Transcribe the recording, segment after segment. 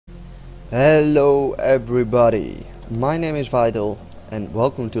Hello everybody, my name is Vital and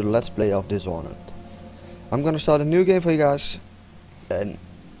welcome to the Let's Play of Dishonored. I'm gonna start a new game for you guys and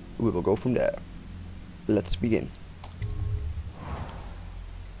we will go from there. Let's begin.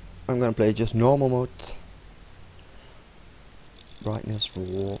 I'm gonna play just normal mode. Brightness,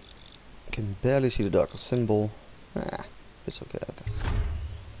 raw. Can barely see the darker symbol. It's okay I guess.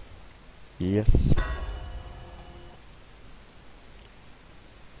 Yes.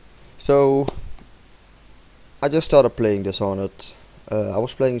 So, I just started playing Dishonored. I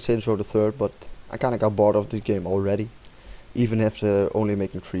was playing Saints Row the 3rd, but I kinda got bored of the game already, even after only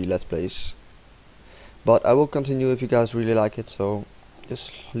making 3 Let's Plays. But I will continue if you guys really like it, so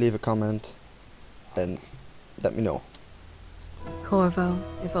just leave a comment and let me know. Corvo,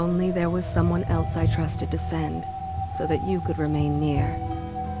 if only there was someone else I trusted to send, so that you could remain near.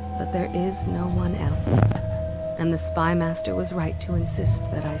 But there is no one else. And the Spy Master was right to insist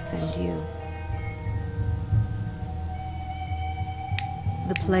that I send you.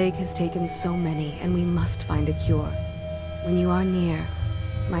 The plague has taken so many, and we must find a cure. When you are near,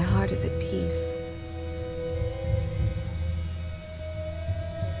 my heart is at peace.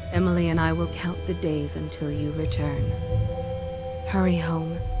 Emily and I will count the days until you return. Hurry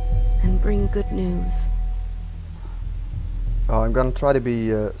home, and bring good news. I'm gonna try to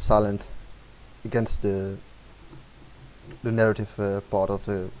be silent against the narrative part of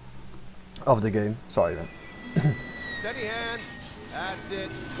the game. Sorry, man. Steady hand. That's it.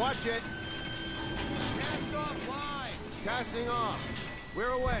 Watch it. Cast off line. Casting off. We're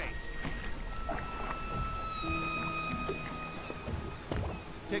away.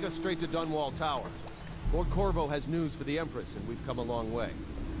 Take us straight to Dunwall Tower. Lord Corvo has news for the Empress, and we've come a long way.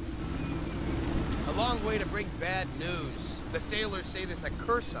 A long way to bring bad news. The sailors say there's a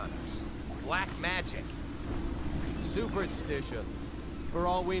curse on us. Black magic. Superstition. For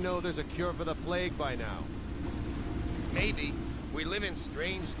all we know, there's a cure for the plague by now. Maybe. We live in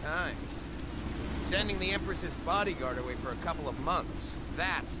strange times. Sending the Empress's bodyguard away for a couple of months.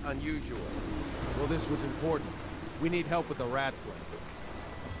 That's unusual. Well, this was important. We need help with the rat plague.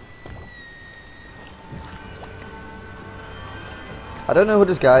 I don't know who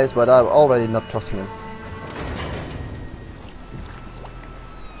this guy is, but I'm already not trusting him.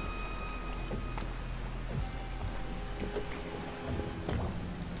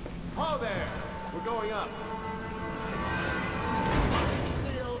 Oh, there! We're going up.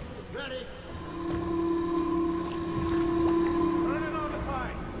 Sealed. Ready. Turning on the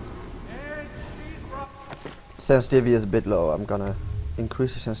pipes. And she's rock. Sensitivity is a bit low. I'm gonna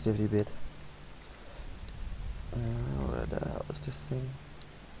increase the sensitivity a bit. Where the hell is this thing?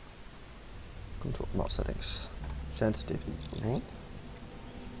 Control, not settings. Sensitivity. What?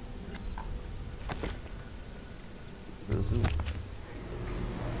 Zoom.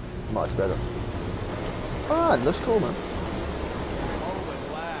 Much better. Ah, it looks cool, man. Oh,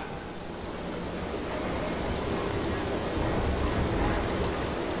 at last.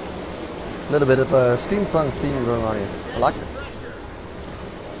 A little bit of a steampunk theme going on here. I like it.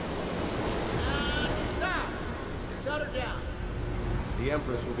 Stop! Shut her down. The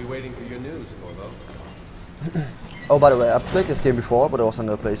Empress will be waiting for your news, Corvo. Oh, by the way, I played this game before, but it was on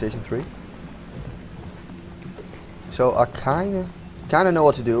the PlayStation 3. So I kinda know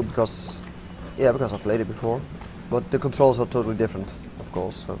what to do because I played it before. But the controls are totally different, of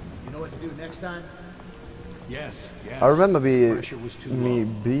course. So You know what to do next time? Yes. I remember Pressure was too me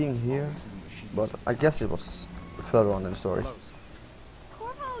low. being here, but I guess it was further on in the story.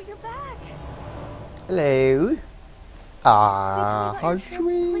 Corvo, you're back. Hello. Ah, how Wait, tell me about your trip,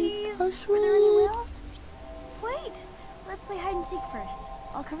 sweet, please. how Were there any sweet. whales? Wait, let's play hide and seek first.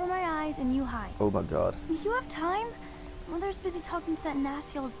 I'll cover my eyes and you hide. Oh my god. You have time? Mother's busy talking to that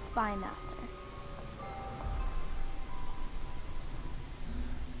nasty old spy master.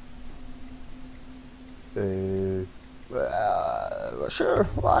 Sure,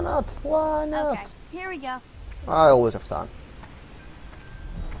 why not? Why not? Okay, here we go. I always have time.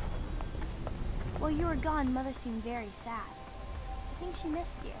 While you were gone, Mother seemed very sad. I think she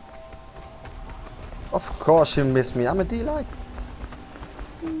missed you. Of course you miss me, I'm a delight.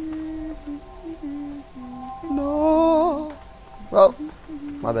 No. Well,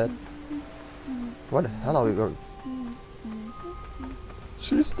 my bad. Where the hell are we going?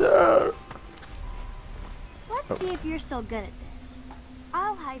 She's there. Let's see if you're still good at this.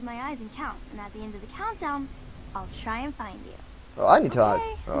 I'll hide my eyes and count, and at the end of the countdown, I'll try and find you. Oh, I need to hide.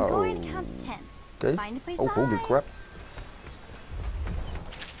 Okay, I'm going to count to 10. Okay. Find a place Oh, to holy hide. crap.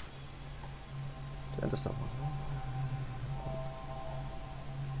 To enter someone.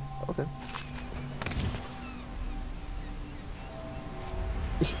 Okay.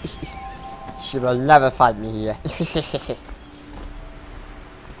 She will never find me here.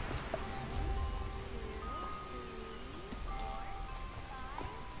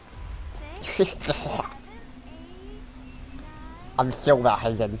 I'm silver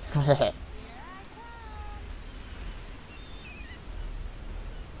hidden.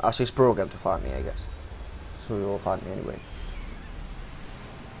 She's programmed to find me, I guess. So you will find me anyway.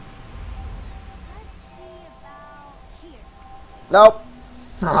 Nope.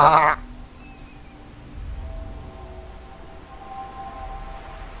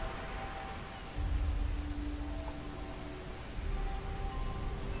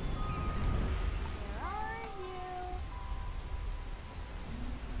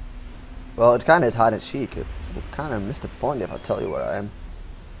 Well, it kind of hide and seek. It will kind of miss the point if I tell you where I am.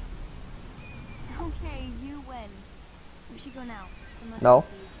 Okay, you win. We should go now. No.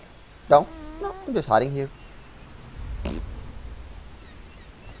 No. No, I'm just hiding here.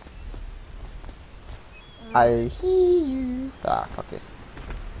 I hear you. Ah, fuck this.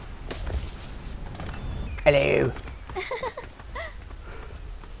 Hello.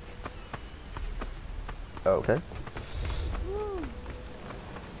 Okay.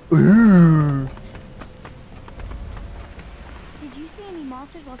 Ooh. Did you see any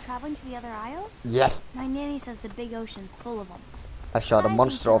monsters while traveling to the other isles? Yes. My nanny says the big ocean's full of them. I shot a I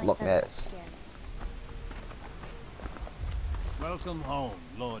monster think of Loch Charlie says Ness. they're scary. Welcome home,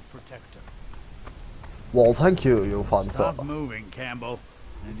 Lord Protector. Well, thank you, you fun sir. Stop moving, Campbell.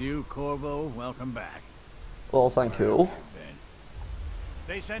 And you, Corvo, welcome back. Well, thank you. Ben.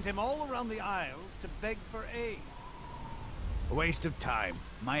 They sent him all around the Isles to beg for aid. A waste of time.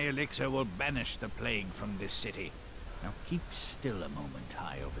 My elixir will banish the plague from this city. Now keep still a moment,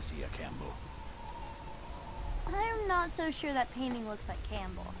 High Overseer Campbell. I'm not so sure that painting looks like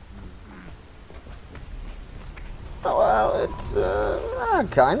Campbell. Oh, well, it's,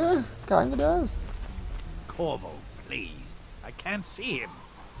 kinda does. Corvo, please. I can't see him.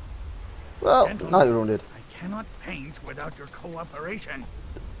 Well, Gentlemen, now you ruined it. I cannot paint without your cooperation.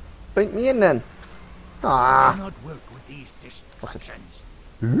 Paint me in then. I Ah. cannot work with these distractions.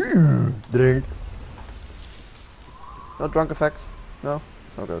 Drink. No drunk effect? No?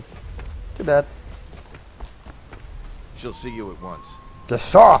 Okay. Too bad. She'll see you at once. The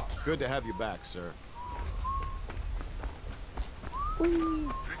saw! Good to have you back, sir.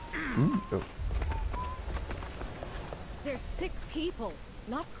 Oh. They're sick people,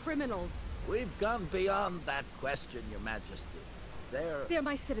 not criminals. We've gone beyond that question, Your Majesty. They're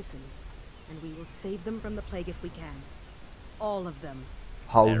my citizens, and we will save them from the plague if we can. All of them.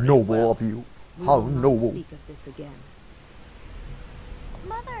 How Very noble well. of you. We How will not noble. speak of this again.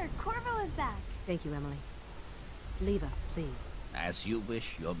 Mother, Corvo is back. Thank you, Emily. Leave us, please. As you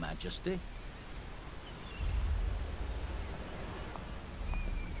wish, Your Majesty.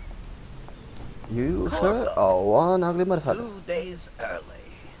 You, sir? Oh, one ugly motherfucker. 2 days early.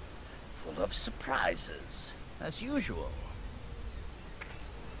 Full of surprises, as usual.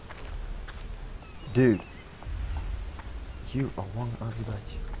 Dude. You are one ugly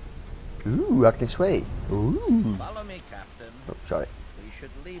bitch. Ooh, I can sway. Ooh. Follow me, Captain. Oh, sorry. We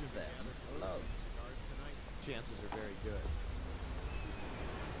should leave them alone. Chances are very good.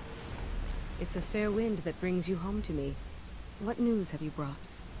 It's a fair wind that brings you home to me. What news have you brought?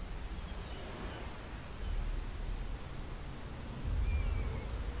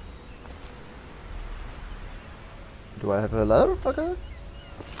 Do I have a letter? Okay.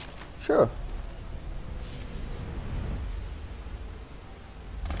 Sure.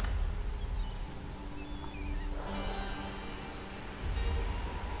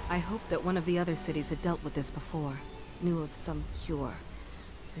 I hoped that one of the other cities had dealt with this before, knew of some cure.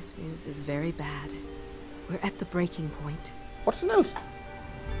 This news is very bad. We're at the breaking point. What's the news?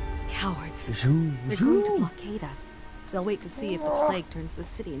 Cowards. Zoom, They're going to blockade us. They'll wait to see if the plague turns the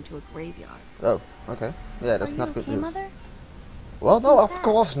city into a graveyard. Oh, okay. Yeah, that's Are not you good okay, news. Mother? Well, no, of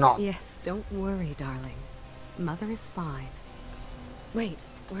course not. Yes, don't worry, darling. Mother is fine. Wait,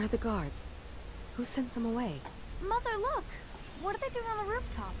 where are the guards? Who sent them away? Mother, look! What are they doing on the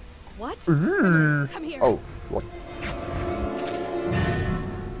rooftop? What? Mm. Come here. Oh, what?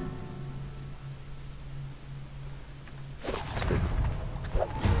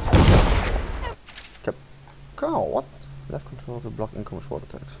 Oh, what? Left control to block incoming sword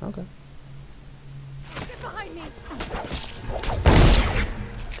attacks. Okay. Get behind me!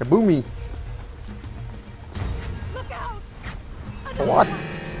 Kaboomy! Look out! For what?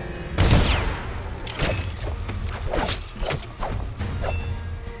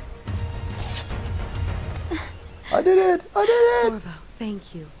 I did it! I did it! Corvo,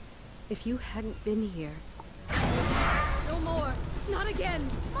 thank you. If you hadn't been here... No more! Not again!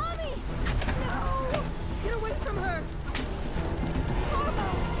 Mommy!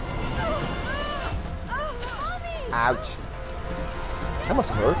 Ouch. That must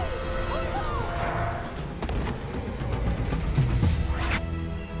hurt.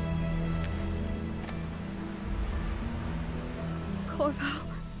 Corvo,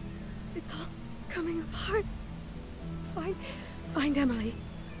 it's all coming apart. Find Emily.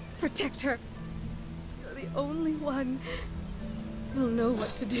 Protect her. You're the only one who'll know what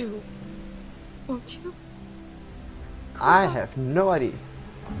to do. Won't you? I have no idea.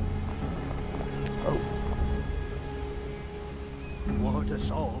 Oh. Ward us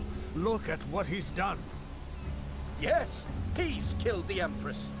all. Look at what he's done. Yes, he's killed the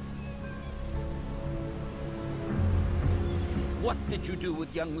Empress. What did you do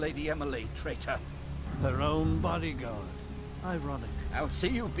with young Lady Emily, traitor? Her own bodyguard. Ironic. I'll see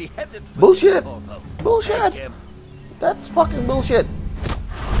you beheaded for Bullshit! this, Corvo. Bullshit! Take him. That's fucking bullshit.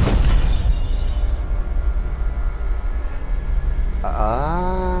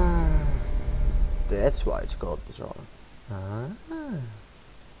 Ah, that's why it's called Dishonored. Ah.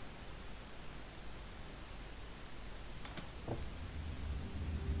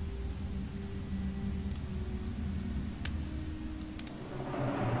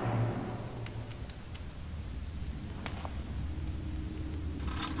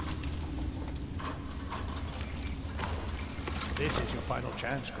 This is your final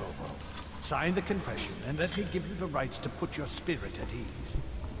chance, Corvo. Sign the confession and let me give you the rights to put your spirit at ease.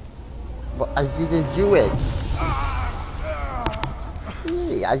 But I didn't do it.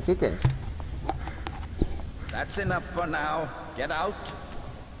 Really, I didn't. That's enough for now. Get out.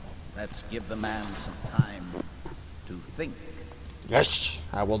 Let's give the man some time to think. Yes,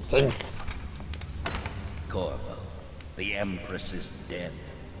 I will think. Corvo, the Empress is dead.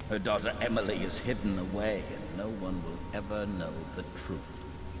 Her daughter Emily is hidden away, and no one will ever know the truth.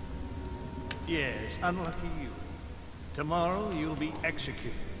 Yes, unlucky you. Tomorrow you'll be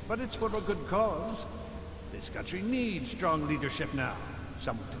executed, but it's for a good cause. This country needs strong leadership now,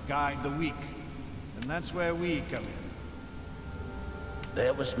 someone to guide the weak. And that's where we come in.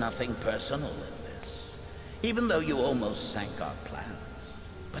 There was nothing personal in this, even though you almost sank our plans.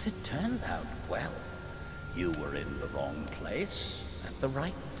 But it turned out well. You were in the wrong place at the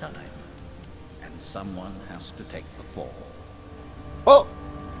right time, and someone has to take the fall. Oh,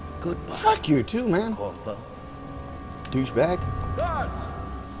 Goodbye. fuck you too, man. Corvo. Douchebag. Guards!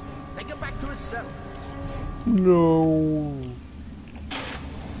 Take him back to his cell. No.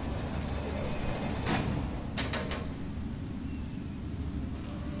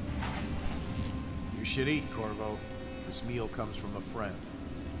 You should eat, Corvo. This meal comes from a friend.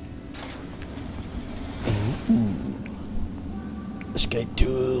 Escape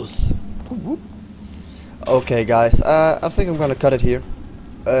tools. Okay, guys. I think I'm gonna cut it here.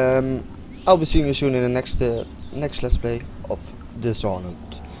 I'll be seeing you soon in the next Let's Play of Dishonored.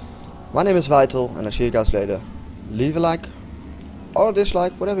 My name is Vital, and I'll see you guys later. Leave a like or a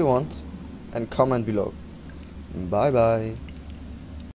dislike, whatever you want, and comment below. Bye bye.